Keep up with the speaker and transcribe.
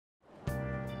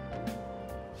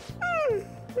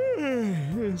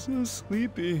so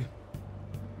sleepy.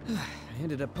 I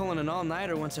ended up pulling an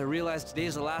all-nighter once I realized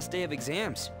today's the last day of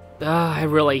exams. I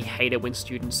really hate it when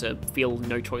students feel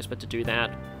no choice but to do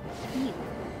that. You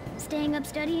staying up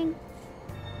studying?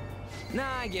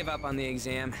 Nah, I gave up on the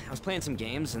exam. I was playing some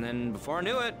games, and then before I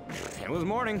knew it, it was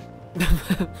morning.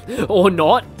 Or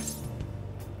not.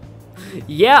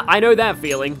 Yeah, I know that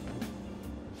feeling.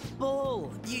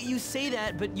 Bull! You say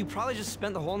that, but you probably just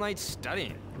spent the whole night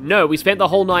studying. No, we spent the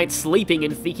whole night sleeping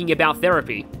and thinking about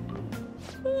therapy.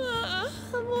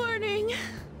 Morning.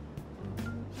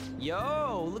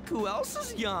 Yo, look who else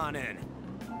is yawning.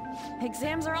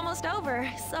 Exams are almost over,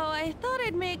 so I thought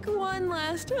I'd make one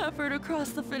last effort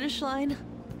across the finish line.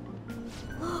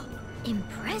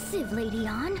 Impressive, Lady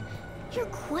Ann. You're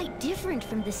quite different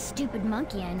from this stupid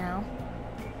monkey I know.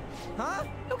 Huh?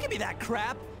 Don't give me that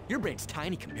crap. Your brain's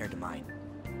tiny compared to mine.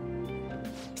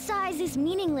 Size is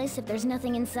meaningless if there's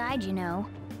nothing inside, you know.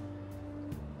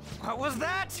 What was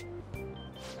that?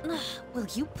 Will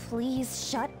you please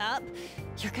shut up?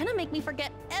 You're gonna make me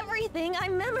forget everything I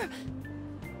remember.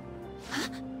 Huh?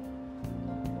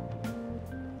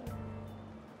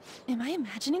 Am I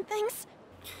imagining things?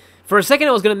 For a second,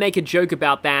 I was going to make a joke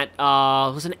about that.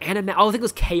 It was an anime. Oh, I think it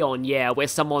was K-On!, yeah, where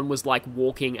someone was, like,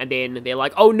 walking, and then they're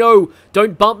like, oh no,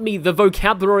 don't bump me, the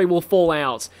vocabulary will fall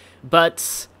out.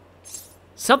 But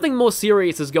something more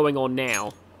serious is going on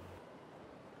now.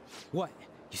 What?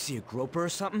 You see a groper or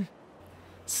something?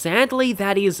 Sadly,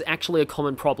 that is actually a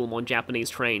common problem on Japanese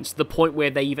trains, to the point where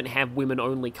they even have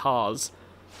women-only cars.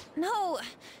 No,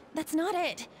 that's not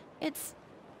it. It's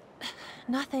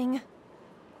nothing.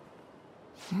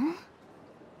 Hmm?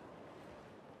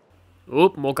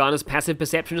 Oop, Morgana's passive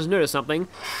perception has noticed something.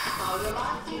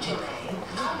 Oh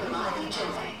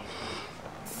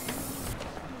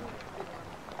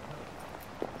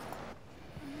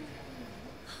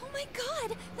my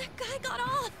god, that guy got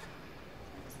off.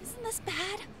 Isn't this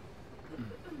bad?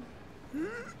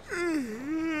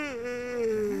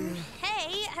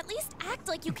 Hey, at least act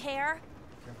like you care.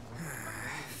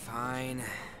 Fine.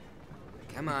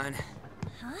 Come on.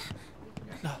 Huh?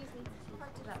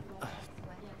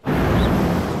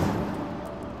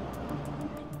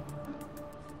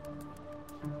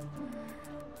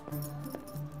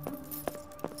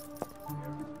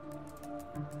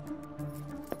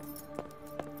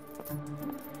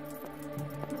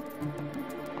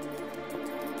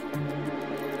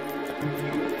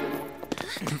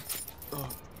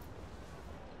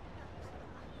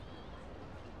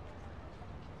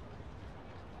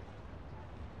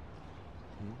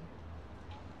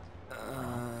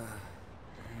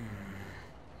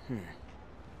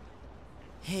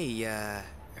 Hey, are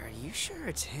you sure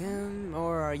it's him,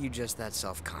 or are you just that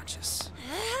self-conscious?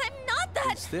 I'm not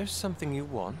that. Is there something you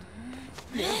want?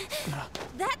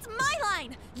 That's my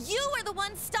line. You are the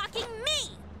one stalking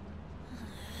me.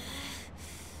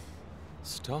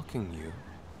 Stalking you?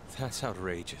 That's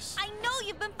outrageous. I know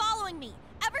you've been following me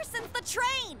ever since the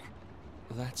train.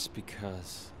 That's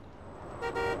because...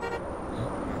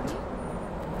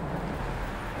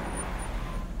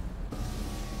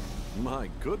 My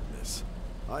goodness.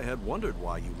 I had wondered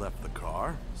why you left the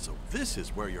car, so this is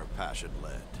where your passion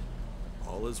led.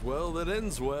 All is well that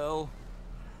ends well.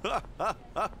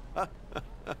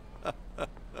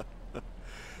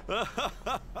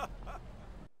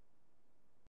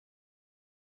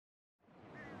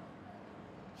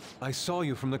 I saw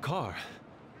you from the car,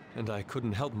 and I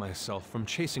couldn't help myself from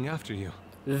chasing after you.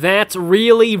 That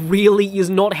really is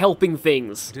not helping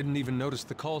things. I didn't even notice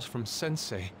the calls from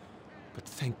Sensei, but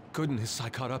thank goodness I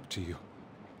caught up to you.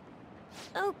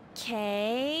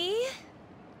 Okay.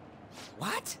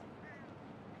 What?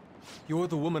 You're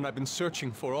the woman I've been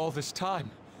searching for all this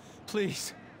time.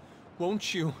 Please,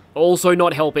 won't you? Also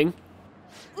not helping.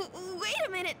 Wait a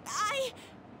minute,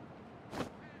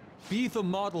 Be the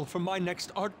model for my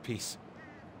next art piece.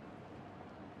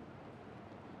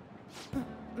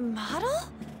 Model?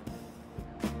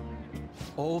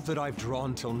 All that I've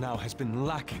drawn till now has been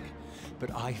lacking,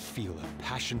 but I feel a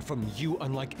passion from you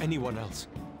unlike anyone else.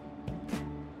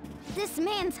 This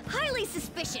man's highly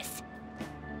suspicious.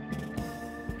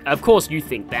 Of course you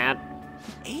think that.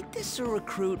 Ain't this a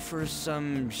recruit for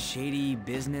some shady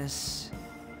business?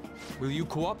 Will you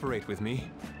cooperate with me?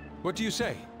 What do you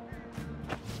say?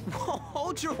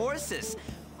 Hold your horses.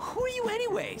 Who are you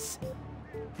anyways?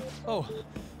 Oh,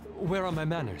 where are my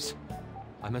manners?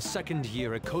 I'm a second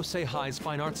year at Kosei High's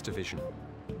Fine Arts Division.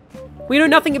 We know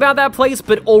nothing about that place,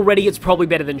 but already it's probably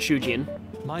better than Shujin.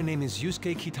 My name is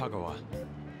Yusuke Kitagawa.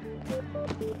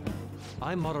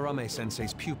 I'm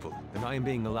Madarame-sensei's pupil, and I am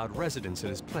being allowed residence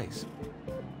at his place.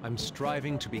 I'm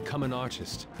striving to become an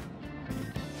artist.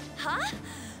 Huh?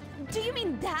 Do you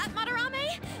mean that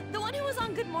Madarame? The one who was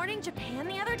on Good Morning Japan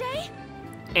the other day?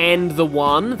 And the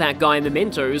one that guy in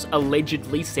Mementos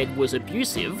allegedly said was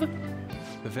abusive.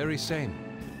 The very same.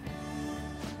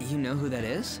 You know who that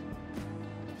is?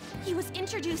 He was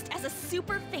introduced as a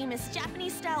super famous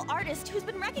Japanese-style artist who's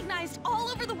been recognized all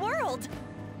over the world.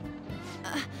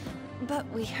 But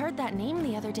we heard that name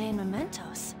the other day in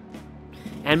Mementos.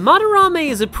 And Madarame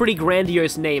is a pretty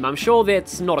grandiose name. I'm sure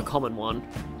that's not a common one.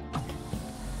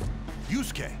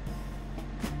 Yusuke!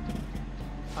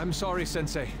 I'm sorry,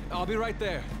 Sensei. I'll be right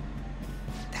there.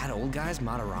 That old guy's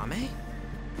Madarame?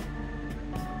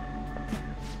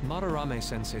 Madarame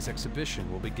Sensei's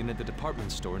exhibition will begin at the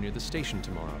department store near the station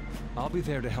tomorrow. I'll be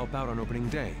there to help out on opening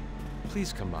day.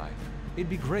 Please come by. It'd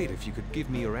be great if you could give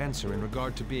me your answer in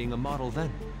regard to being a model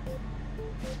then.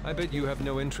 I bet you have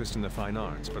no interest in the fine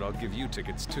arts, but I'll give you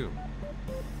tickets too.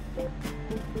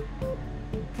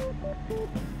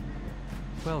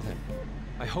 Well then,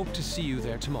 I hope to see you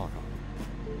there tomorrow.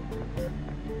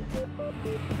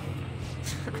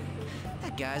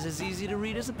 That guy's as easy to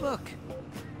read as a book.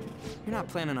 You're not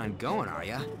planning on going, are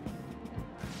ya?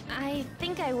 I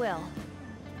think I will.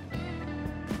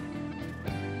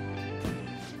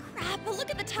 Crap,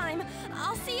 look at the time.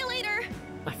 I'll see you later.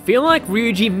 I feel like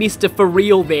Ryuji missed a for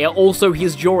real there, also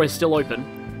his jaw is still open.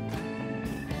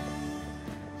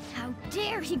 How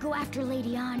dare he go after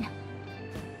Lady Ann?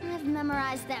 I've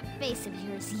memorized that face of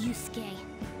yours, Yusuke.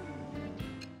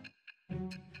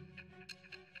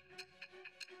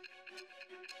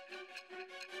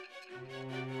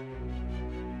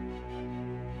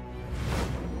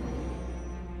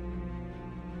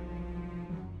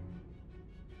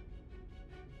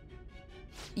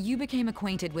 You became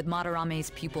acquainted with Madarame's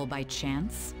pupil by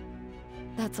chance?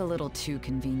 That's a little too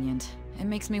convenient. It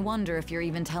makes me wonder if you're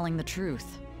even telling the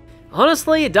truth.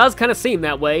 Honestly, it does kind of seem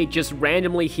that way, just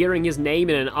randomly hearing his name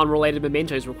in an unrelated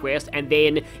Mementos request, and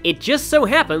then it just so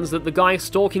happens that the guy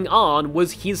stalking Ann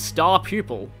was his star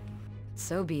pupil.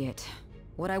 So be it.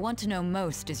 What I want to know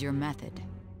most is your method.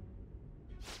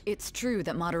 It's true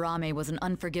that Madarame was an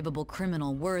unforgivable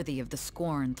criminal worthy of the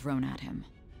scorn thrown at him.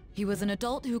 He was an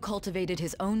adult who cultivated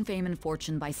his own fame and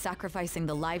fortune by sacrificing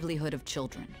the livelihood of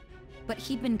children. But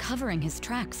he'd been covering his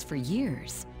tracks for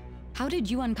years. How did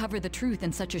you uncover the truth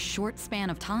in such a short span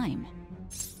of time?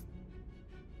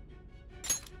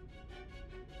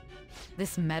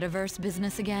 This metaverse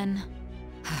business again?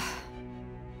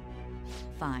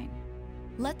 Fine.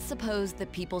 Let's suppose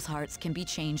that people's hearts can be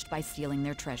changed by stealing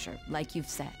their treasure, like you've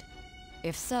said.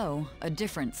 If so, a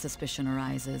different suspicion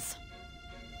arises.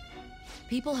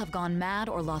 People have gone mad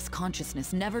or lost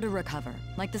consciousness, never to recover,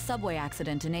 like the subway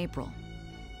accident in April.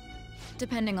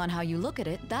 Depending on how you look at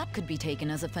it, that could be taken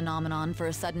as a phenomenon for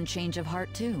a sudden change of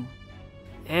heart too.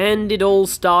 And it all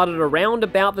started around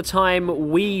about the time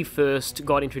we first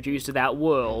got introduced to that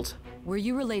world. Were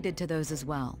you related to those as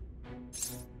well?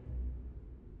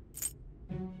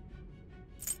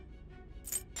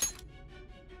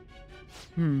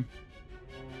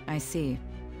 I see.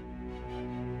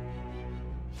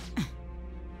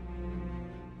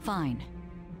 Fine.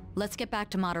 Let's get back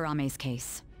to Madarame's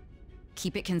case.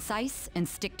 Keep it concise and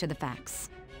stick to the facts.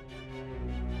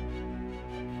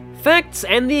 Facts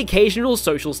and the occasional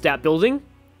social stat building.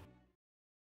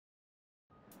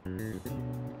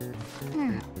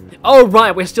 Oh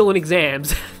right, we're still in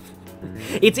exams.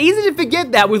 It's easy to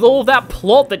forget that with all that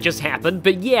plot that just happened,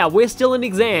 but yeah, we're still in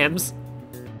exams.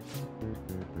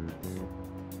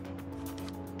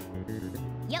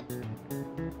 Yep.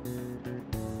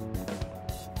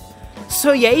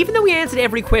 So yeah, even though we answered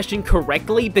every question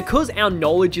correctly, because our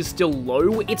knowledge is still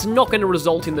low, it's not going to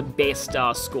result in the best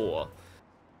score.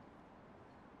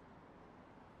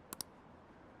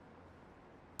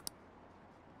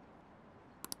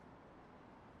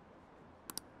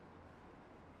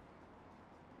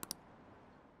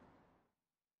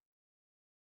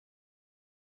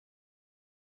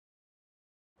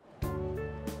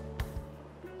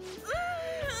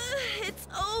 It's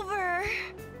over.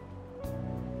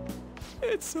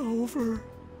 It's over.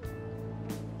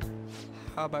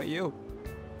 How about you?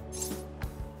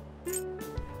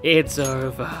 It's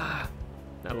over. I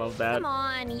love that. Come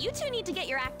on, you two need to get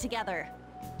your act together.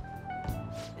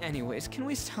 Anyways, can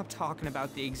we stop talking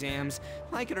about the exams?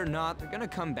 Like it or not, they're gonna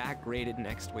come back graded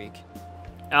next week.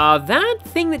 That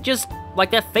thing that just,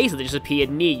 like that face that just appeared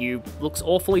near you, looks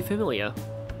awfully familiar.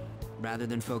 Rather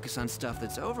than focus on stuff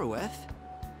that's over with,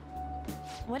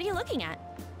 What are you looking at?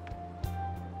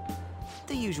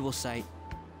 the usual sight.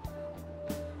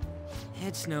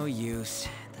 It's no use.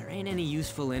 There ain't any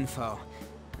useful info.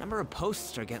 Number of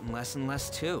posts are getting less and less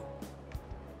too.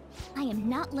 I am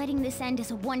not letting this end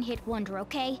as a one-hit wonder,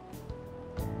 okay?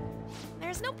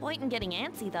 There's no point in getting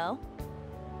antsy, though.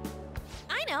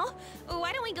 I know!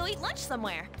 Why don't we go eat lunch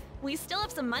somewhere? We still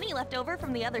have some money left over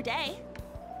from the other day.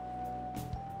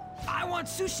 I want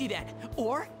sushi then,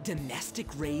 or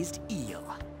domestic-raised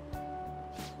eel.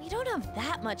 We don't have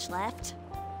that much left.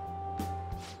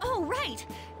 Oh, right!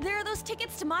 There are those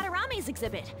tickets to Madarame's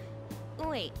exhibit.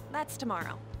 Wait, that's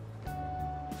tomorrow.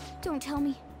 Don't tell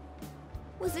me.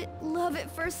 Was it love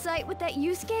at first sight with that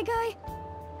Yusuke guy?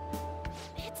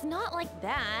 It's not like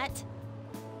that.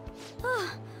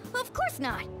 Of course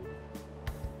not.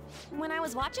 When I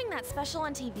was watching that special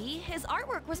on TV, his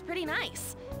artwork was pretty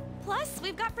nice. Plus,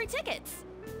 we've got free tickets.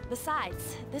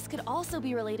 Besides, this could also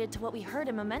be related to what we heard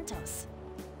in Mementos.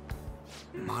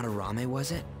 Madarame,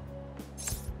 was it?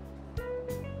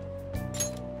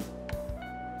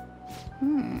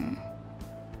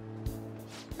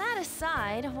 That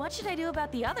aside, what should I do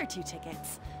about the other 2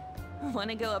 tickets?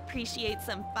 Wanna go appreciate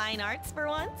some fine arts for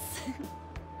once?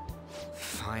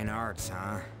 Fine arts,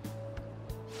 huh?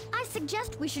 I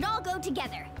suggest we should all go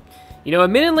together. You know,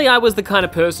 admittedly, I was the kind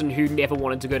of person who never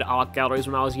wanted to go to art galleries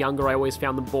when I was younger. I always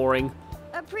found them boring.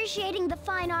 Appreciating the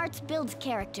fine arts builds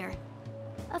character.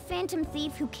 A phantom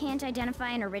thief who can't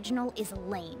identify an original is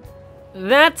lame.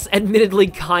 That's admittedly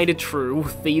kinda true.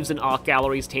 Thieves and art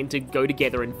galleries tend to go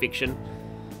together in fiction.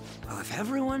 Well, if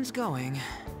everyone's going...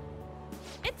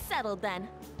 It's settled then.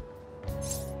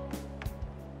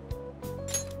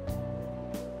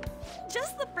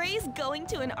 Just the phrase going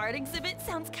to an art exhibit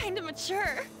sounds kinda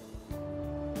mature.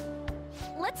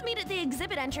 Let's meet at the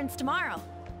exhibit entrance tomorrow.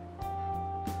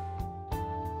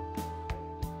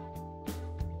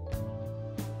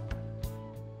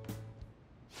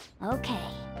 Okay.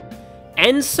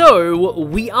 And so,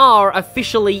 we are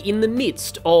officially in the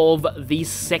midst of the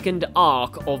second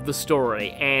arc of the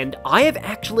story, and I have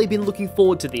actually been looking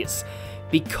forward to this,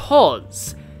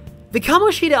 because the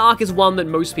Kamoshida arc is one that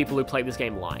most people who play this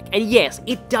game like. And yes,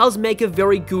 it does make a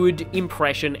very good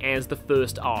impression as the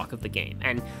first arc of the game,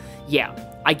 and yeah,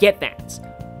 I get that.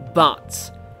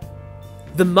 But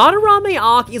the Madarame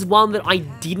arc is one that I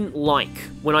didn't like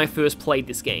when I first played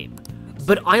this game,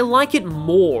 but I like it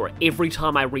more every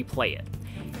time I replay it.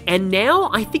 And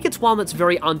now, I think it's one that's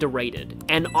very underrated,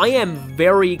 and I am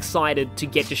very excited to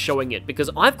get to showing it, because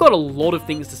I've got a lot of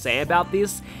things to say about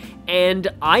this, and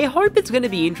I hope it's going to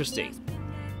be interesting.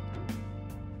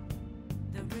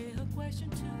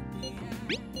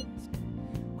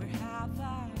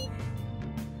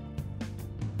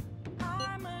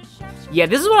 Yeah,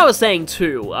 this is what I was saying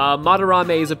too.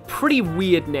 Madarame is a pretty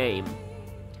weird name.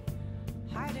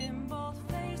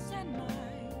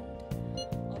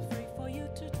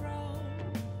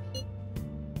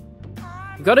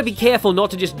 Gotta be careful not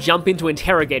to just jump into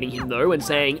interrogating him though, and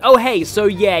saying, oh hey, so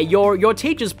yeah, your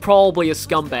teacher's probably a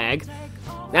scumbag.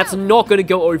 That's not gonna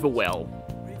go over well.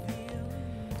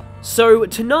 So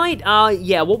tonight,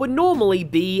 yeah, what would normally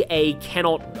be a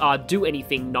cannot do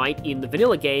anything night in the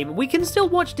vanilla game, we can still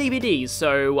watch DVDs,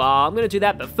 so I'm gonna do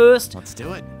that, but first... Let's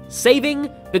do it. Saving,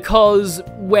 because,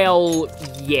 well,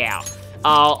 yeah.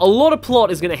 A lot of plot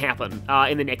is gonna happen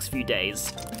in the next few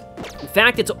days. In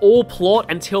fact, it's all plot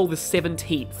until the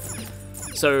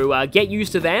 17th. So get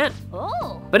used to that.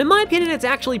 Oh. But in my opinion, it's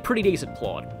actually pretty decent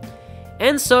plot.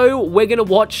 And so we're gonna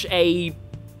watch a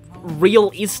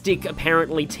realistic,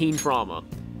 apparently, teen drama.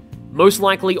 Most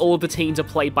likely all of the teens are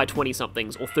played by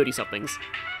 20-somethings or 30-somethings.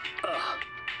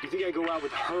 You think I go out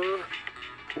with her?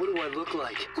 What do I look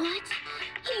like? What?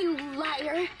 You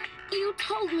liar. You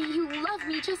told me you loved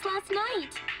me just last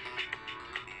night.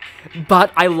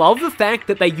 But I love the fact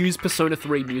that they use Persona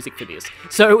 3 music for this.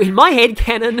 So in my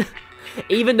headcanon,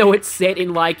 even though it's set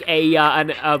in like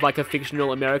a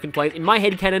fictional American place, in my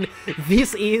headcanon,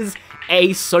 this is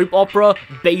a soap opera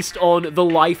based on the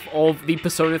life of the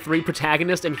Persona 3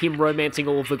 protagonist and him romancing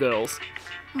all of the girls.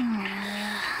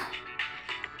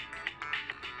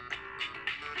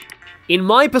 In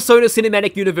my Persona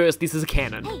cinematic universe, this is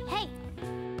canon. Hey, hey.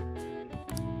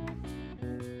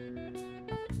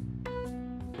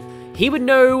 He would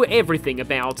know everything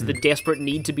about the desperate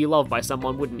need to be loved by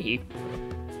someone, wouldn't he?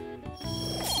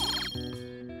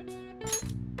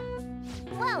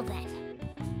 Well then.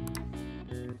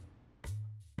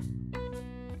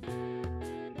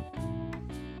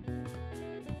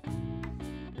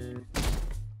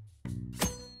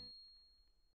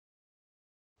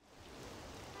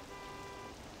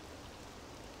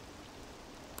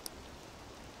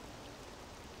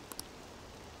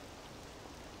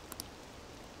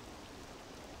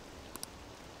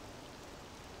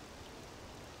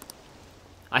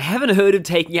 I haven't heard of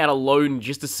taking out a loan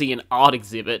just to see an art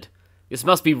exhibit. This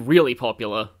must be really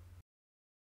popular.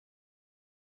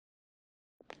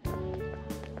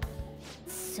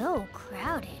 So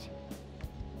crowded.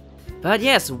 But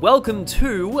yes, welcome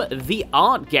to the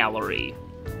art gallery.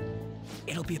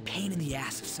 It'll be a pain in the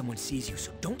ass if someone sees you,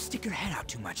 so don't stick your head out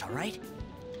too much, alright?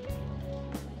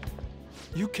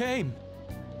 You came.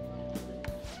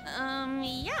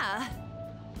 Yeah.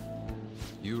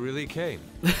 You really came.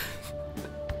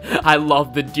 I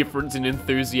love the difference in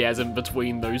enthusiasm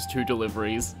between those two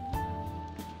deliveries.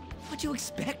 What'd you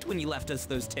expect when you left us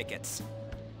those tickets?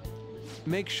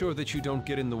 Make sure that you don't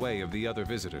get in the way of the other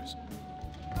visitors.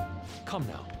 Come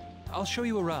now, I'll show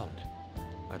you around.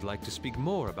 I'd like to speak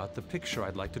more about the picture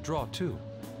I'd like to draw too.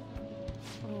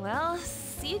 Well,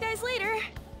 see you guys later.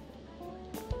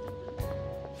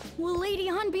 Will Lady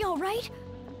Han be alright?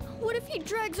 What if he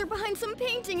drags her behind some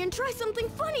painting and tries something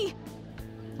funny?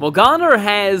 Morgana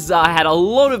has had a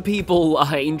lot of people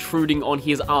intruding on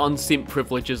his Arn Simp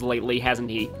privileges lately, hasn't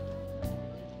he?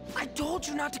 I told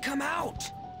you not to come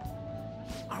out!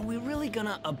 Are we really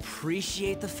gonna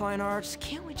appreciate the fine arts?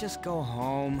 Can't we just go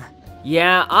home?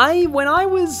 Yeah, when I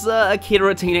was a kid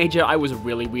or a teenager, I was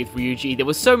really with Ryuji. There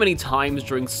were so many times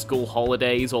during school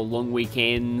holidays or long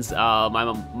weekends, my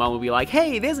mum would be like,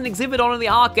 hey, there's an exhibit on in the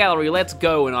art gallery, let's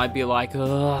go. And I'd be like,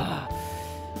 ugh.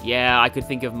 Yeah, I could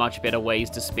think of much better ways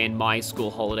to spend my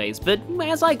school holidays. But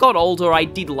as I got older, I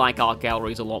did like art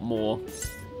galleries a lot more.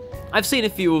 I've seen a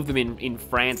few of them in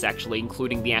France, actually,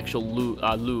 including the actual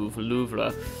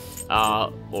Louvre,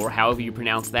 or however you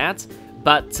pronounce that.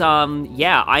 But,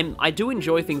 yeah, I do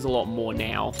enjoy things a lot more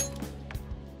now.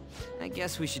 I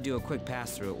guess we should do a quick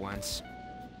pass through at once.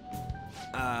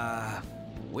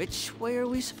 Which way are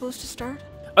we supposed to start?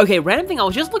 Okay, random thing, I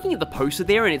was just looking at the poster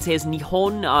there and it says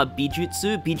Nihon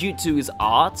Bijutsu. Bijutsu is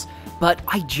art, but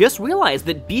I just realized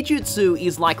that Bijutsu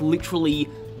is like literally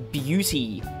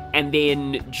beauty, and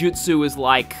then Jutsu is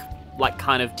like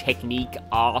kind of technique,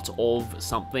 art of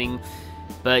something.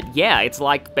 But yeah, it's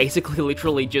like basically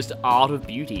literally just art of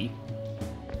beauty.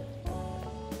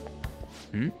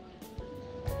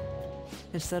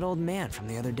 It's that old man from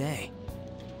the other day.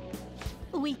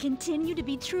 We continue to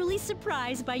be truly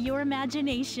surprised by your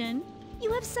imagination.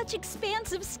 You have such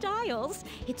expansive styles.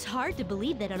 It's hard to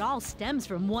believe that it all stems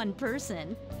from one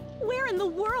person. Where in the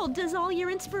world does all your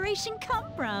inspiration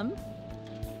come from?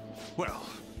 Well,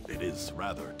 it is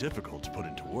rather difficult to put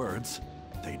into words.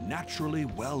 They naturally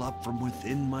well up from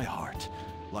within my heart,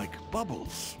 like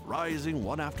bubbles rising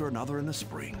one after another in the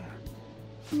spring.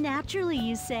 Naturally,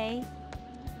 you say?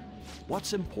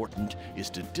 What's important is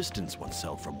to distance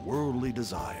oneself from worldly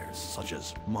desires, such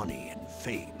as money and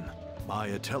fame. My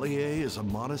atelier is a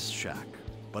modest shack,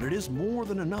 but it is more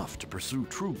than enough to pursue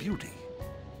true beauty.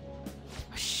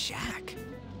 A shack?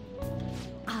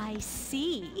 I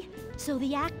see. So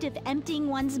the act of emptying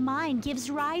one's mind gives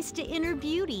rise to inner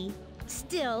beauty.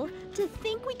 Still, to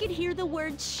think we could hear the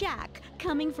word shack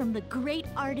coming from the great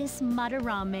artist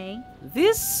Madarame.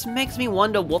 This makes me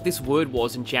wonder what this word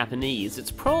was in Japanese.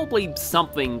 It's probably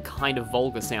something kind of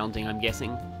vulgar sounding, I'm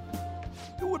guessing.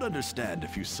 You would understand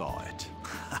if you saw it.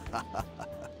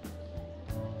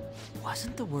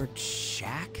 Wasn't the word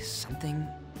shack something?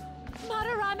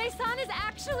 Madarame-san is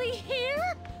actually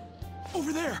here?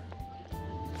 Over there!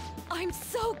 I'm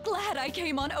so glad I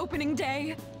came on opening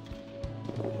day.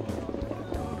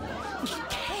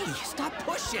 Hey, stop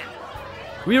pushing!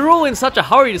 We were all in such a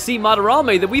hurry to see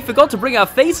Madarame that we forgot to bring our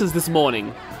faces this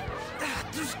morning.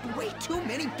 There's way too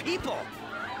many people!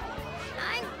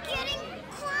 I'm getting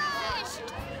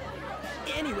crushed!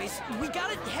 Anyways, we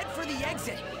gotta head for the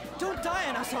exit. Don't die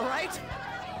on us, alright?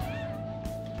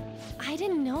 I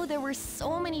didn't know there were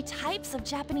so many types of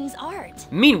Japanese art.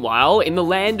 Meanwhile, in the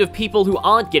land of people who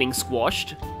aren't getting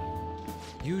squashed,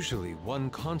 Usually, one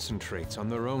concentrates on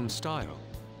their own style.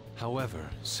 However,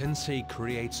 Sensei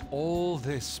creates all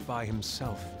this by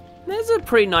himself. there's a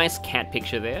pretty nice cat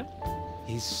picture there.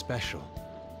 He's special.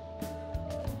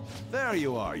 There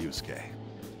you are, Yusuke.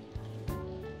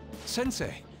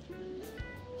 Sensei!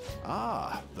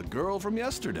 Ah, the girl from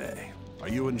yesterday. Are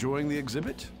you enjoying the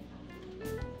exhibit?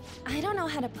 I don't know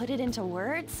how to put it into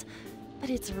words, but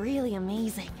it's really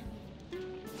amazing.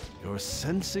 You're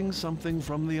sensing something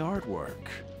from the artwork.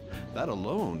 That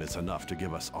alone is enough to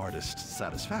give us artist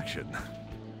satisfaction.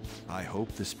 I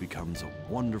hope this becomes a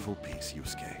wonderful piece,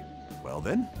 Yusuke. Well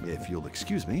then, if you'll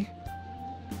excuse me.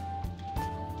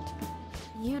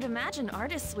 You'd imagine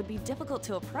artists would be difficult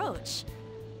to approach,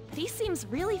 but he seems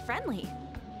really friendly.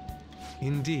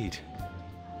 Indeed.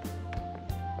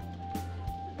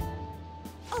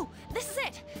 Oh, this is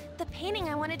it! The painting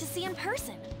I wanted to see in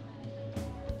person.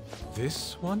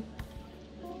 This one?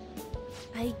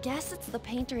 I guess it's the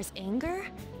painter's anger?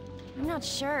 I'm not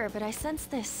sure, but I sense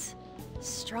this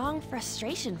strong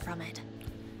frustration from it.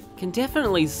 Can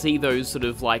definitely see those sort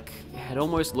of like, it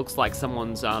almost looks like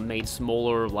someone's made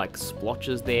smaller like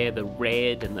splotches there, the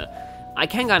red and the... I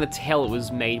can kind of tell it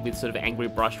was made with sort of angry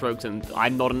brushstrokes, and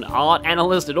I'm not an art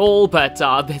analyst at all, but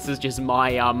this is just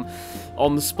my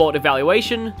on-the-spot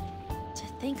evaluation. To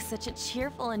think such a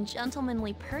cheerful and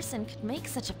gentlemanly person could make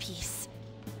such a piece.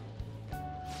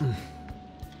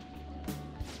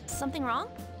 Something wrong?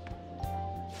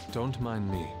 Don't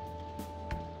mind me.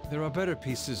 There are better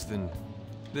pieces than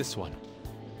this one.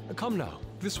 Come now,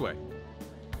 this way.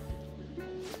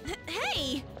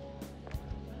 Hey!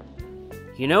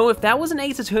 You know, if that was an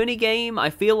Ace Attorney game, I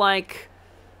feel like...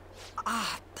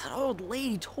 Ah, that old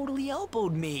lady totally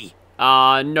elbowed me.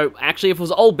 No, actually, if it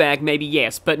was old bag, maybe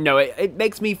yes, but no, it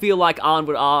makes me feel like Arn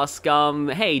would ask,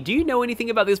 hey, do you know anything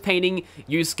about this painting?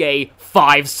 Yusuke,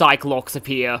 5 Cyclocks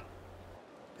appear.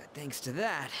 But thanks to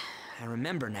that, I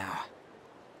remember now.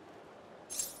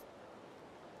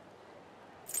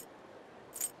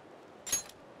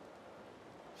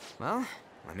 Well,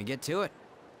 let me get to it.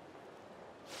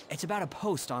 It's about a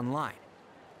post online.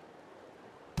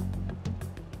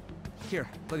 Here,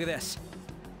 look at this.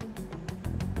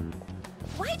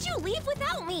 Why'd you leave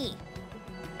without me?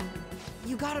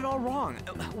 You got it all wrong.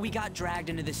 We got dragged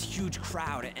into this huge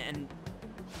crowd and...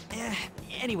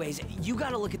 anyways, you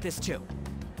gotta look at this too.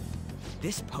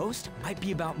 This post might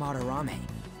be about Madarame.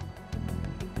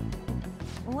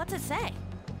 What's it say?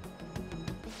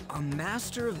 A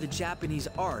master of the Japanese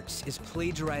arts is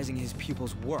plagiarizing his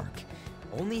pupil's work.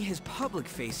 Only his public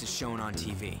face is shown on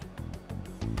TV.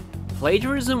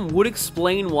 Plagiarism would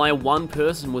explain why one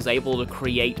person was able to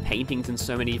create paintings in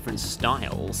so many different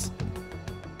styles.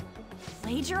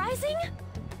 Plagiarizing?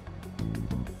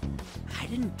 I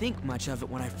didn't think much of it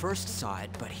when I first saw it,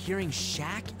 but hearing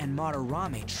Shaq and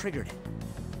Madarame triggered it.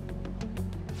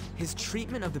 His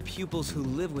treatment of the pupils who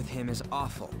live with him is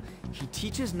awful. He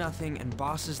teaches nothing and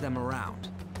bosses them around.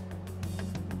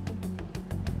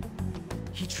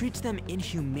 He treats them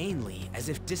inhumanely, as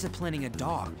if disciplining a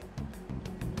dog.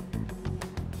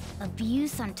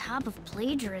 Abuse on top of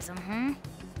plagiarism, huh?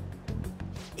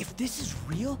 If this is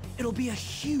real, it'll be a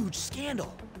huge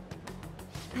scandal.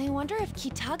 I wonder if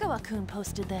Kitagawa-kun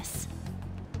posted this.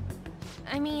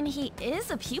 I mean, he is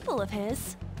a pupil of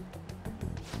his.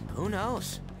 Who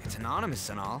knows? It's anonymous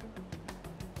and all.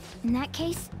 In that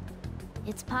case,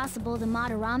 it's possible the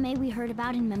Madarame we heard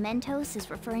about in Mementos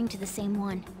is referring to the same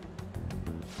one.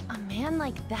 A man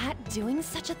like that doing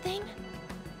such a thing?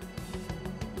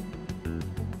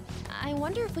 I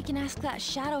wonder if we can ask that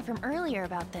shadow from earlier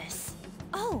about this.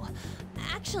 Oh,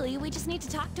 actually, we just need to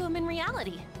talk to him in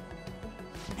reality.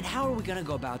 And how are we gonna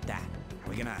go about that? Are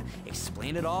we gonna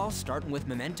explain it all, starting with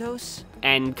Mementos?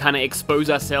 And kind of expose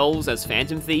ourselves as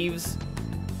Phantom Thieves?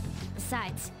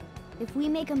 Besides, if we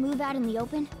make a move out in the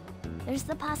open, there's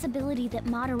the possibility that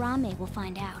Madarame will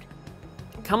find out.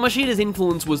 Kamoshida's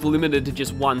influence was limited to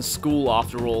just one school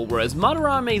after all, whereas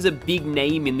Madarame is a big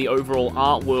name in the overall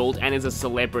art world and is a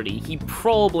celebrity. He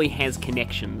probably has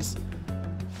connections.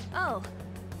 Oh,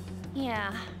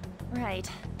 yeah, right.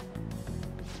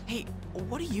 Hey,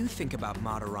 what do you think about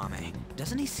Madarame?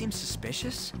 Doesn't he seem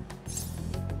suspicious?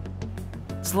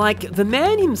 It's like, the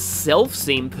man himself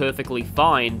seemed perfectly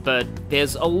fine, but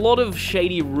there's a lot of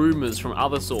shady rumors from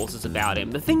other sources about him.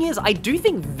 The thing is, I do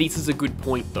think this is a good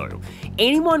point though.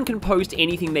 Anyone can post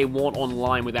anything they want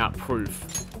online without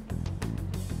proof.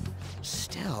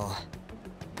 Still,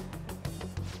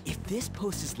 if this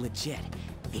post is legit,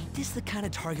 ain't this the kind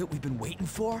of target we've been waiting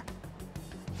for?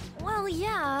 Well,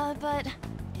 yeah, but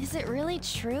is it really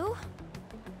true?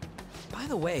 By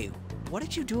the way, what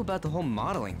did you do about the whole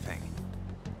modeling thing?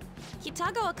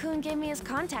 Kitagawa-kun gave me his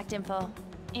contact info,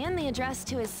 and the address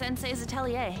to his sensei's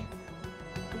atelier.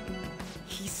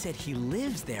 He said he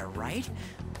lives there, right?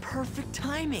 Perfect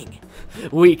timing.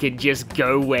 We could just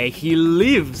go where he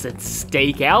lives and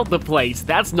stake out the place.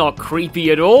 That's not creepy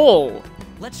at all.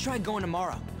 Let's try going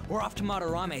tomorrow. We're off to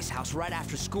Madarame's house right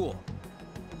after school.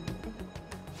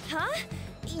 Huh?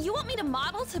 You want me to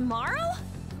model tomorrow?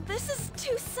 This is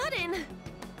too sudden.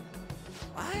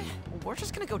 What? We're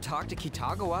just gonna go talk to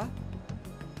Kitagawa.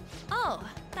 Oh,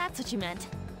 that's what you meant.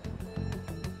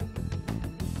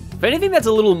 If anything, that's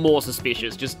a little more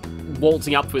suspicious, just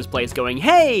waltzing up to his place going,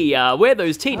 hey, we're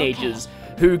those teenagers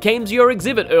who came to your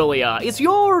exhibit earlier. Is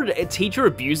your teacher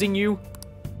abusing you?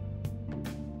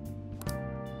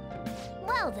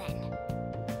 Well then.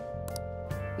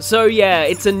 So yeah,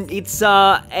 it's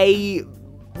a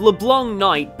LeBlanc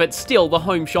night, but still the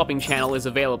home shopping channel is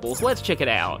available, so let's check it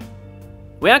out.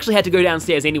 We actually had to go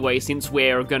downstairs anyway since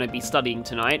we're gonna be studying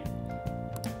tonight.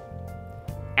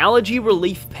 Allergy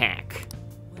relief pack.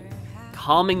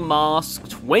 Calming mask,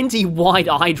 20 white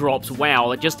eye drops.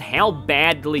 Wow, just how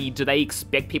badly do they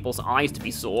expect people's eyes to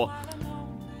be sore?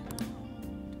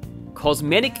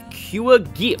 Cosmetic cure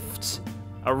gift.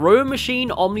 Aroma machine,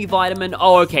 omnivitamin.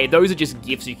 Oh, okay, those are just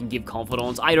gifts you can give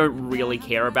confidants. I don't really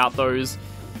care about those.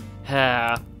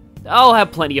 I'll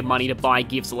have plenty of money to buy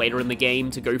gifts later in the game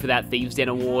to go for that Thieves' Den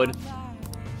award.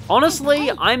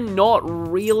 Honestly, I'm not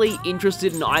really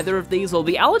interested in either of these, or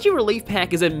the allergy relief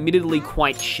pack is admittedly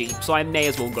quite cheap, so I may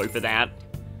as well go for that.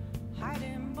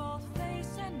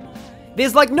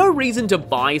 There's like no reason to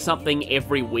buy something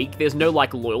every week, there's no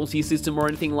like loyalty system or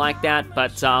anything like that,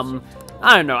 but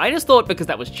I don't know, I just thought because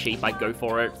that was cheap I'd go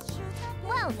for it.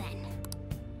 Well then.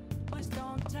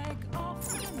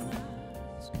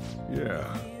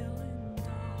 Yeah.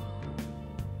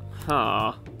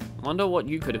 Huh. Wonder what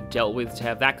you could have dealt with to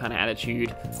have that kind of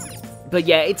attitude. But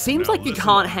yeah, it seems like you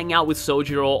can't hang out with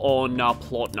Soldier on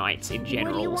plot nights in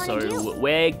general, so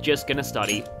we're just gonna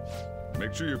study.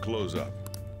 Make sure your clothes up.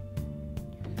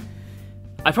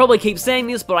 I probably keep saying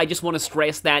this, but I just want to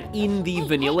stress that in the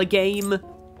vanilla game,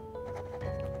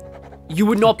 you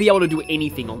would not be able to do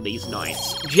anything on these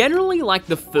nights. Generally, like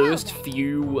the first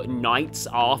few nights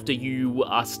after you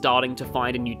are starting to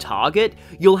find a new target,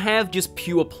 you'll have just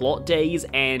pure plot days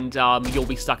and you'll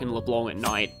be stuck in LeBlanc at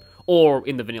night. Or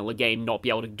in the vanilla game, not be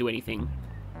able to do anything.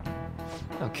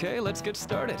 Okay, let's get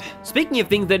started. Speaking of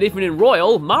things that are different in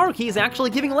Royal, Maruki is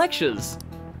actually giving lectures.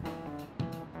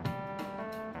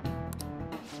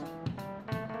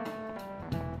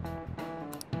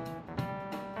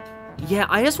 Yeah,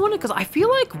 I just wonder, because I feel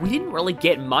like we didn't really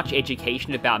get much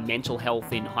education about mental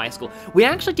health in high school. We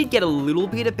actually did get a little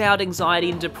bit about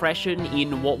anxiety and depression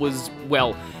in what was,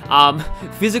 well,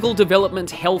 physical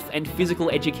development, health, and physical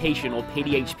education, or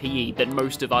PDHPE, but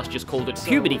most of us just called it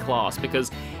puberty class, because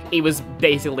it was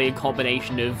basically a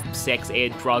combination of sex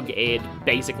ed, drug ed,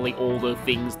 basically all the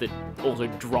things that, also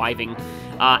driving,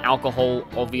 alcohol,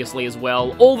 obviously, as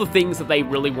well. All the things that they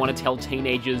really want to tell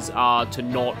teenagers to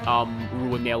not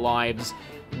ruin their lives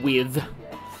with.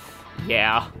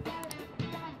 Yeah.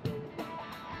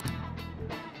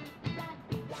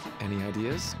 Any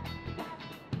ideas?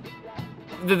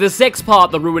 The sex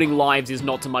part, the ruining lives, is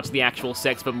not so much the actual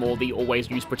sex, but more the always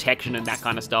use protection and that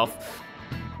kind of stuff.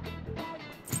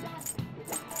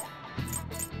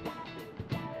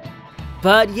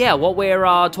 But yeah, what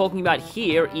we're talking about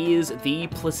here is the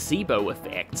placebo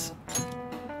effect.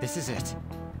 This is it.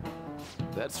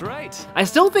 That's right. I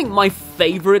still think my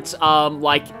favorite,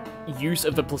 like, use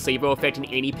of the placebo effect in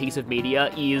any piece of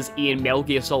media is in Metal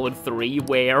Gear Solid 3,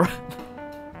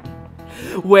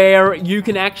 where you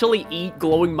can actually eat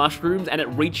glowing mushrooms and it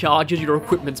recharges your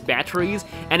equipment's batteries,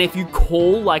 and if you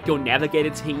call, like, your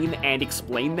navigator team and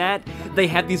explain that, they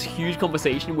have this huge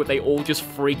conversation where they all just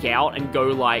freak out and go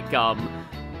like,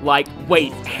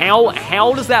 wait,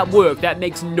 how does that work? That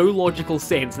makes no logical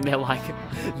sense. And they're like,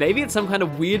 maybe it's some kind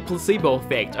of weird placebo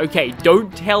effect. Okay,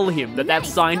 don't tell him that that's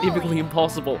scientifically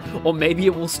impossible, or maybe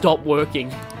it will stop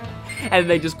working. And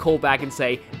they just call back and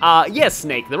say, yes,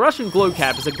 Snake, the Russian glow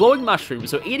cap is a glowing mushroom,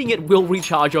 so eating it will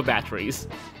recharge your batteries.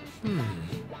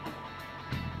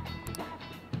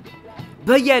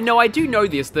 But yeah, no, I do know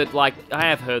this, that, like, I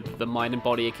have heard that the mind and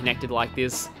body are connected like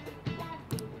this.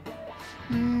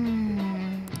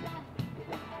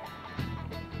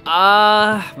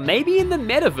 Maybe in the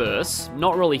metaverse.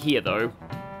 Not really here, though.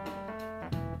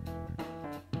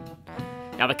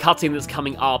 Now, the cutscene that's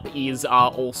coming up is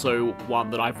also one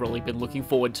that I've really been looking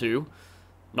forward to.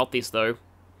 Not this, though.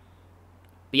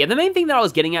 But yeah, the main thing that I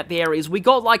was getting at there is we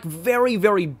got, like, very,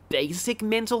 very basic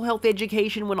mental health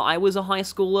education when I was a high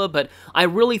schooler, but I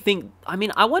really think, I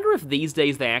mean, I wonder if these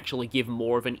days they actually give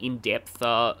more of an in-depth,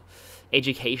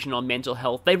 education on mental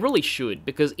health. They really should,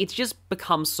 because it's just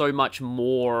become so much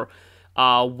more,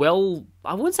 well,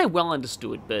 I wouldn't say well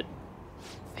understood, but...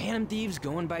 Phantom Thieves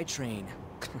going by train.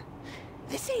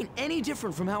 This ain't any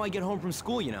different from how I get home from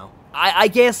school, you know. I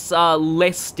guess,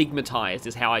 less stigmatized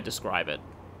is how I describe it.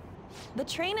 The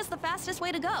train is the fastest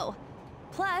way to go.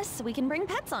 Plus, we can bring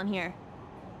pets on here.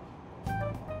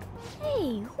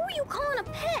 Hey, who are you calling a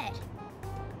pet?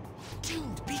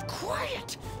 Dude, be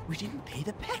quiet! We didn't pay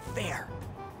the pet fare.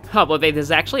 Huh, well,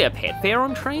 there's actually a pet fare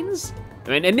on trains? I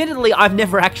mean, admittedly, I've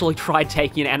never actually tried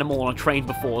taking an animal on a train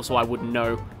before, so I wouldn't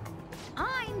know.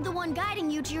 I'm the one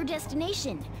guiding you to your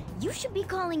destination. You should be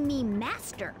calling me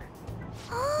Master.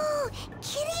 Oh,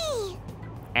 Kitty!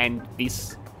 And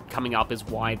this coming up is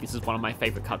why this is one of my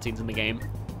favorite cutscenes in the game.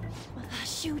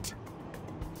 Shoot.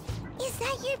 Is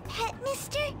that your pet,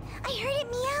 mister? I heard it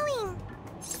meowing.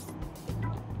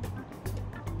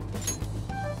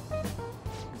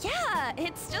 Yeah,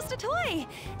 it's just a toy.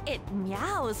 It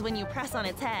meows when you press on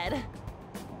its head.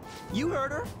 You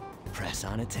heard her. Press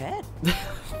on its head.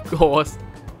 Of course.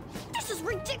 This is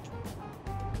ridiculous.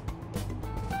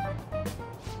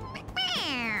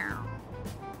 Again.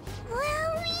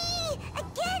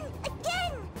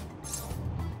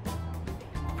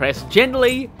 Press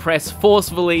gently, press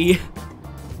forcefully.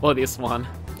 Or this one.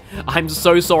 I'm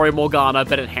so sorry, Morgana,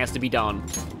 but it has to be done.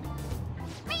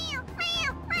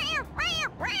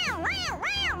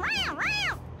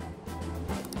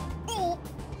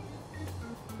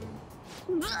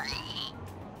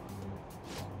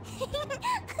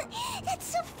 That's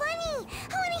so funny.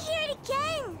 I want to hear it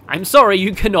again. I'm sorry,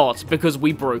 you cannot, because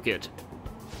we broke it.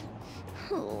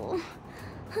 Oh,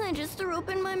 I just threw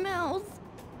open my mouth.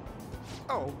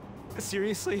 Oh,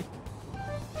 seriously?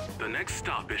 The next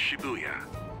stop is Shibuya.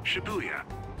 Shibuya.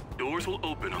 Doors will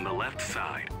open on the left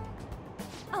side.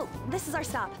 Oh, this is our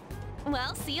stop.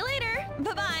 Well, see you later.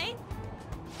 Bye-bye.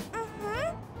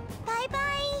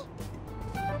 Bye-bye.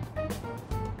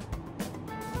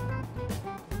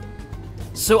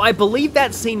 So I believe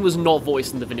that scene was not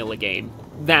voiced in the vanilla game.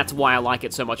 That's why I like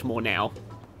it so much more now.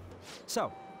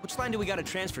 So, which line do we gotta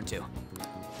transfer to?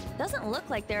 Doesn't look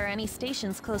like there are any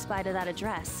stations close by to that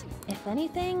address. If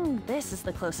anything, this is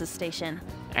the closest station.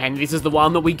 And this is the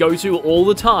one that we go to all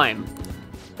the time.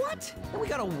 What? And we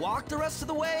gotta walk the rest of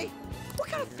the way? What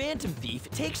kind of Phantom Thief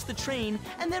takes the train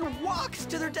and then walks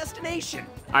to their destination?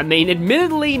 I mean,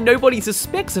 admittedly, nobody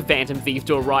suspects a Phantom Thief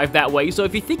to arrive that way, so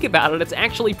if you think about it, it's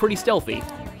actually pretty stealthy.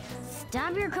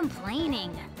 Stop your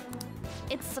complaining.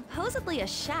 It's supposedly a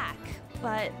shack,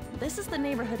 but this is the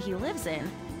neighborhood he lives in.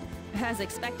 As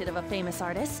expected of a famous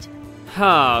artist.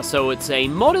 So it's a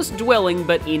modest dwelling,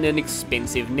 but in an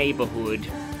expensive neighborhood.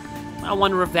 I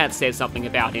wonder if that says something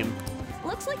about him.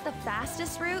 Looks like the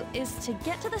fastest route is to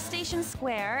get to the station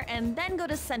square and then go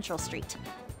to Central Street.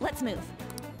 Let's move.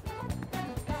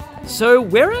 So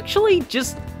we're actually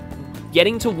just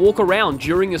getting to walk around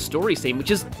during a story scene,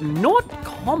 which is not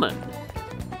common.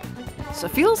 So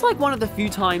it feels like one of the few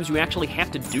times you actually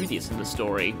have to do this in the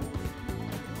story.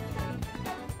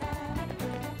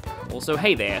 Also,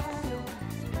 hey there.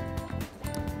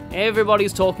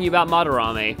 Everybody's talking about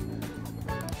Madarame.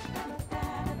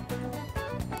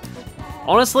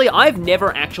 Honestly, I've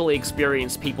never actually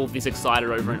experienced people this excited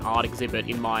over an art exhibit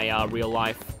in my real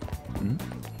life.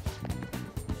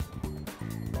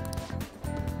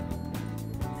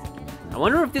 I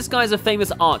wonder if this guy's a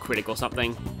famous art critic or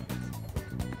something.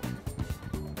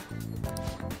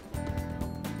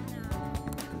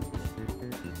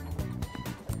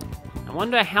 I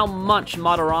wonder how much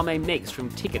Madarame makes from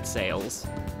ticket sales.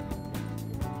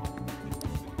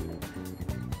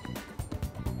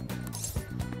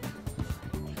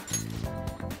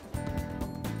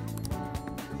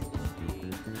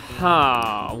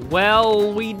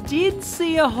 Well, we did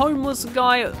see a homeless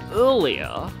guy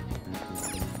earlier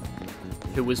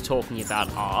who was talking about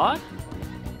art.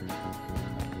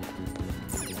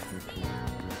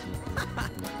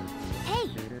 Hey!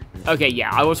 Okay,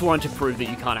 yeah, I just wanted to prove that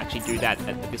you can't actually do that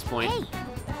at this point. Hey!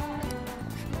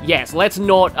 Yes, let's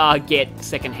not get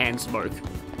secondhand smoke.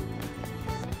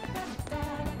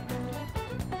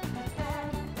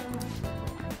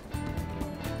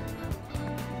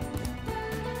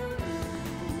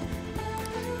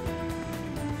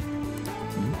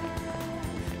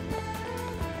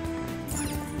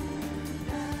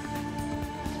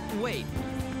 Wait.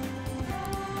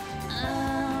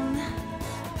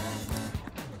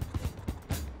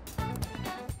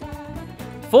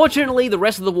 Fortunately, the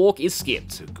rest of the walk is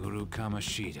skipped. Guru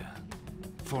Kamashita,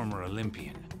 former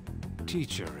Olympian,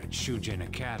 teacher at Shujin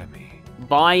Academy.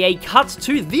 By a cut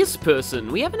to this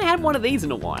person. We haven't had one of these in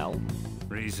a while.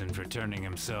 Reason for turning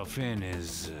himself in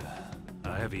is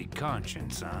a heavy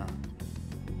conscience, huh?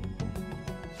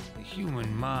 The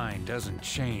human mind doesn't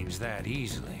change that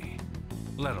easily,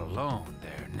 let alone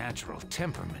their natural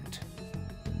temperament.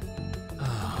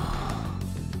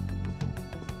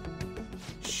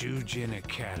 Shujin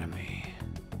Academy.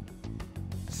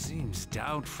 Seems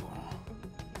doubtful.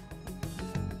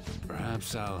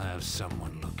 Perhaps I'll have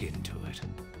someone look into it,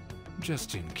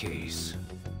 just in case.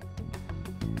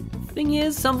 Thing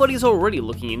is, somebody's already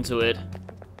looking into it.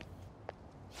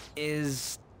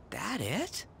 Is that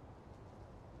it?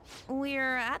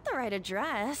 We're at the right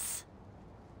address.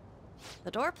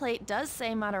 The door plate does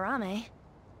say Madarame.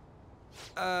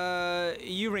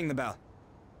 You ring the bell.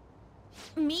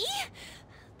 Me?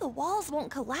 The walls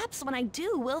won't collapse when I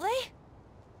do, will they?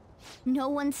 No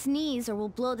one sneeze or we'll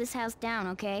blow this house down,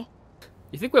 okay?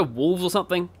 You think we're wolves or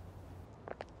something?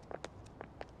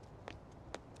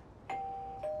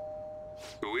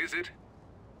 Who is it?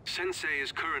 Sensei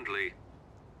is currently...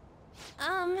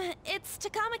 It's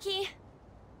Takamaki.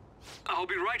 I'll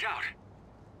be right out.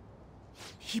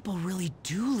 People really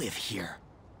do live here.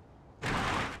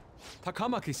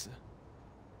 Takamaki-san.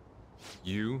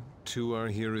 You two are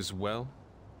here as well?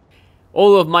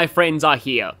 All of my friends are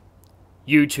here.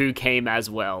 You two came as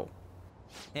well.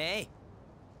 Hey.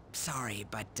 Sorry,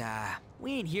 but,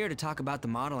 we ain't here to talk about the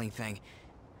modeling thing.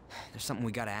 There's something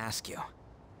we gotta ask you.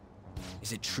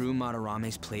 Is it true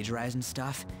Madarame's plagiarizing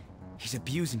stuff? He's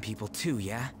abusing people too,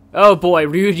 yeah? Oh boy,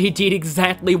 Ryuji did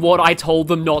exactly what I told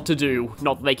them not to do.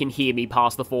 Not that they can hear me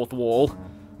past the fourth wall.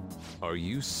 Are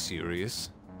you serious?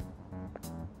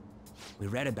 We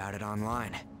read about it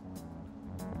online.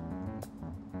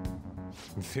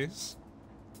 This?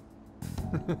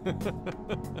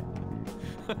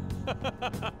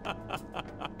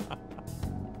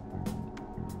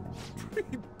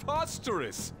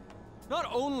 Preposterous! Not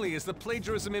only is the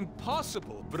plagiarism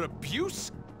impossible, but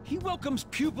abuse? He welcomes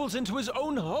pupils into his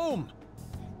own home!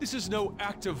 This is no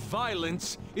act of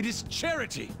violence, it is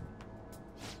charity!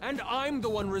 And I'm the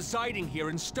one residing here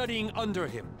and studying under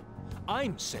him.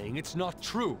 I'm saying it's not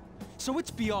true, so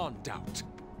it's beyond doubt.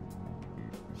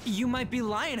 You might be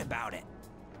lying about it.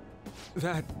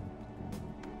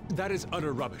 That is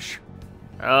utter rubbish.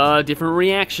 Different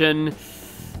reaction.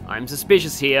 I'm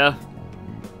suspicious here.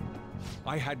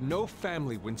 I had no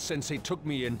family when Sensei took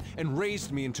me in and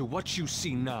raised me into what you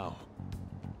see now.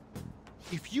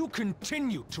 If you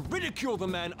continue to ridicule the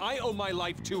man I owe my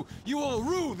life to, you will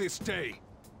rue this day!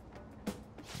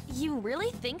 You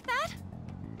really think that?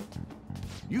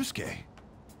 Yusuke.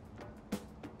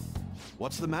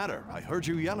 What's the matter? I heard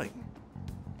you yelling.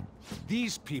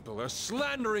 These people are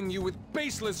slandering you with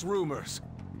baseless rumors.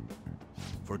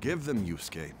 Forgive them,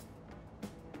 Yusuke.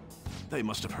 They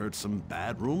must have heard some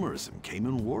bad rumors and came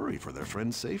in worry for their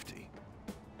friend's safety.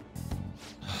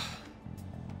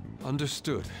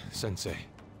 Understood, Sensei.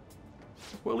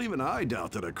 Well, even I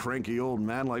doubt that a cranky old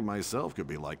man like myself could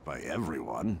be liked by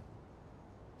everyone.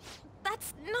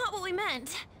 That's not what we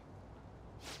meant.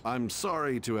 I'm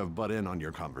sorry to have butt in on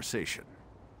your conversation.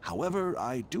 However,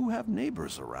 I do have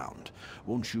neighbors around.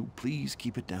 Won't you please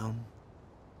keep it down?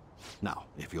 Now,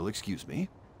 if you'll excuse me.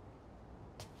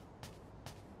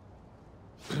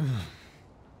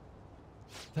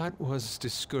 That was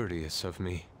discourteous of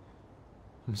me.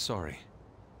 I'm sorry.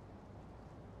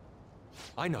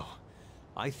 I know.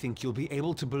 I think you'll be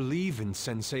able to believe in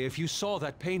Sensei if you saw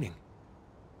that painting.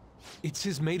 It's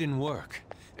his maiden work,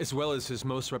 as well as his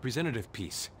most representative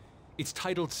piece. It's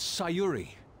titled Sayuri.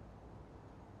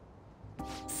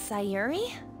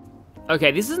 Sayuri?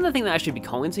 Okay, this isn't the thing that I should be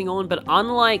commenting on, but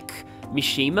unlike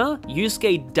Mishima,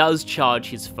 Yusuke does charge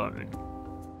his phone.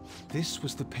 This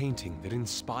was the painting that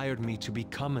inspired me to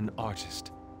become an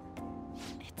artist.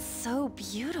 It's so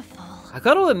beautiful. I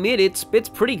gotta admit, it's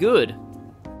pretty good.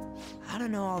 I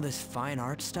don't know all this fine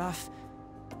art stuff,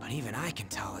 but even I can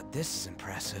tell that this is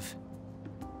impressive.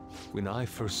 When I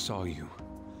first saw you,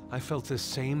 I felt the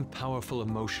same powerful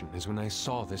emotion as when I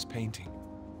saw this painting.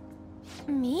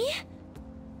 Me?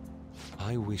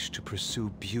 I wish to pursue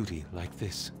beauty like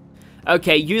this.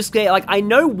 Okay, Yusuke, like, I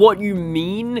know what you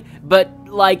mean, but,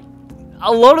 like,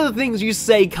 a lot of the things you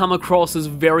say come across as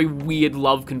very weird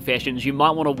love confessions. You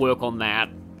might want to work on that.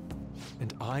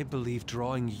 And I believe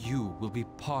drawing you will be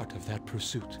part of that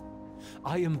pursuit.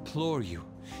 I implore you,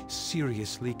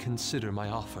 seriously consider my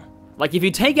offer. Like, if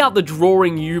you take out the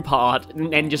drawing you part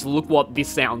and just look what this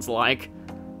sounds like.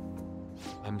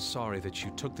 I'm sorry that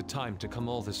you took the time to come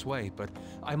all this way, but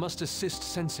I must assist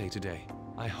Sensei today.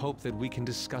 I hope that we can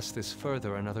discuss this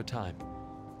further another time.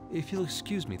 If you'll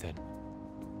excuse me then.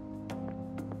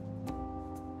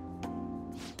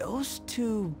 Those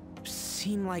two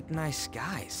seem like nice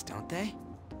guys, don't they?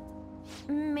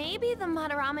 Maybe the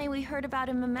Madarame we heard about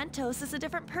in Mementos is a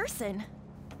different person.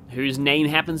 Whose name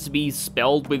happens to be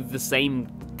spelled with the same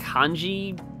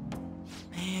kanji?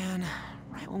 Man,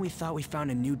 right when we thought we found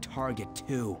a new target,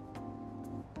 too.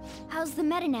 How's the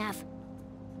metanav?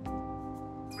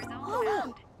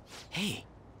 Oh. Hey,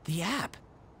 the app.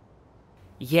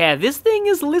 Yeah, this thing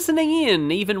is listening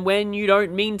in, even when you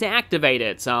don't mean to activate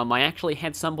it. I actually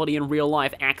had somebody in real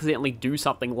life accidentally do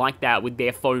something like that with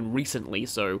their phone recently,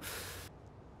 so...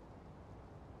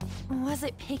 Was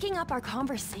it picking up our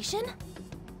conversation?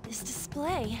 This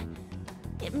display...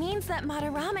 It means that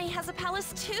Madarame has a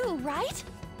palace too, right?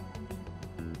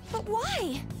 But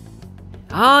why?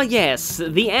 Ah yes,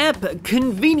 the app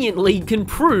conveniently can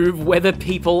prove whether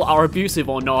people are abusive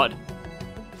or not.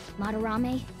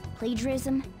 Madarame?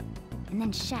 Plagiarism? and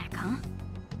then shack, huh?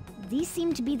 These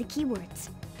seem to be the keywords.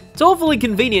 It's awfully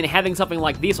convenient having something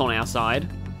like this on our side.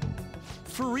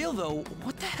 For real though,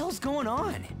 what the hell's going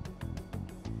on?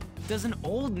 Does an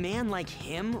old man like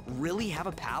him really have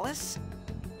a palace?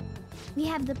 We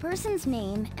have the person's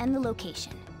name and the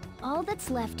location. All that's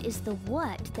left is the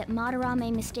what that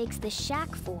Madarame mistakes the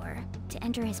shack for to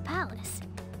enter his palace.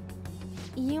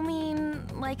 You mean,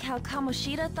 like how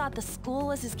Kamoshida thought the school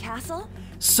was his castle?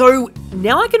 So,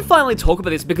 now I can finally talk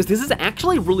about this because this is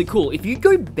actually really cool. If you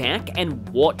go back and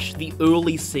watch the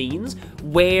early scenes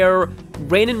where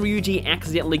Ren and Ryuji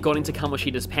accidentally got into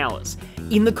Kamoshida's palace,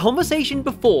 in the conversation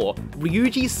before,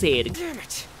 Ryuji said, Damn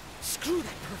it! Screw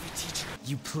that perfect teacher!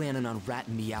 You planning on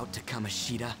ratting me out to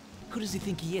Kamoshida? Who does he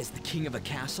think he is, the king of a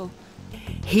castle?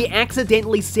 He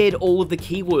accidentally said all of the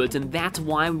keywords and that's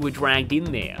why we were dragged in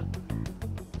there.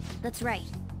 That's right.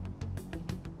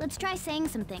 Let's try saying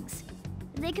some things.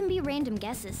 They can be random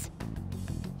guesses.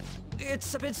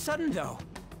 It's a bit sudden though.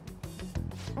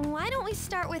 Why don't we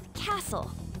start with castle?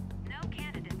 No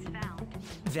candidates found.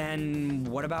 Then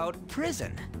what about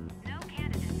prison? No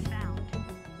candidates found.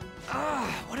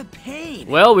 Ah, what a pain!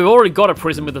 Well, we've already got a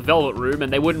prison with a velvet room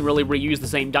and they wouldn't really reuse the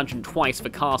same dungeon twice for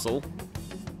castle.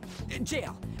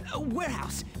 Jail,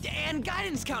 warehouse, and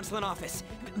guidance counseling office.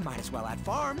 Might as well add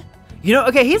farm. You know,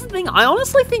 okay, here's the thing. I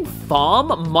honestly think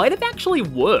farm might have actually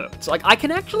worked. Like, I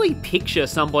can actually picture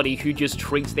somebody who just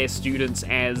treats their students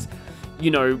as,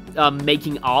 you know,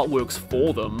 making artworks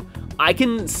for them. I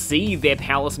can see their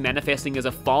palace manifesting as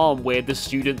a farm where the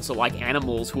students are like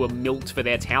animals who are milked for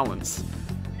their talents.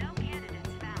 No candidates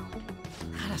found.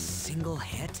 Not a single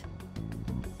hit?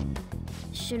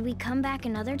 Should we come back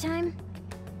another time?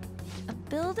 A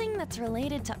building that's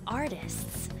related to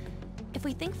artists. If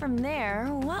we think from there,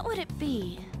 what would it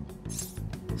be?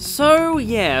 So,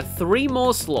 yeah, 3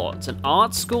 more slots. An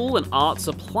art school, an art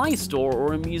supply store,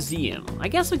 or a museum. I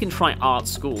guess we can try art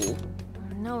school.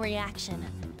 No reaction.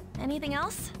 Anything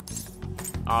else?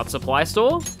 Art supply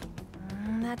store?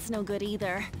 That's no good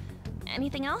either.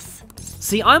 Anything else?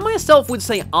 See, I myself would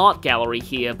say art gallery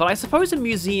here, but I suppose a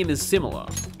museum is similar.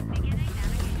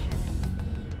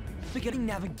 Beginning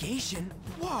navigation?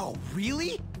 Whoa,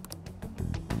 really?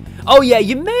 Oh yeah,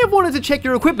 you may have wanted to check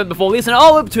your equipment before this, and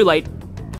oh, too late.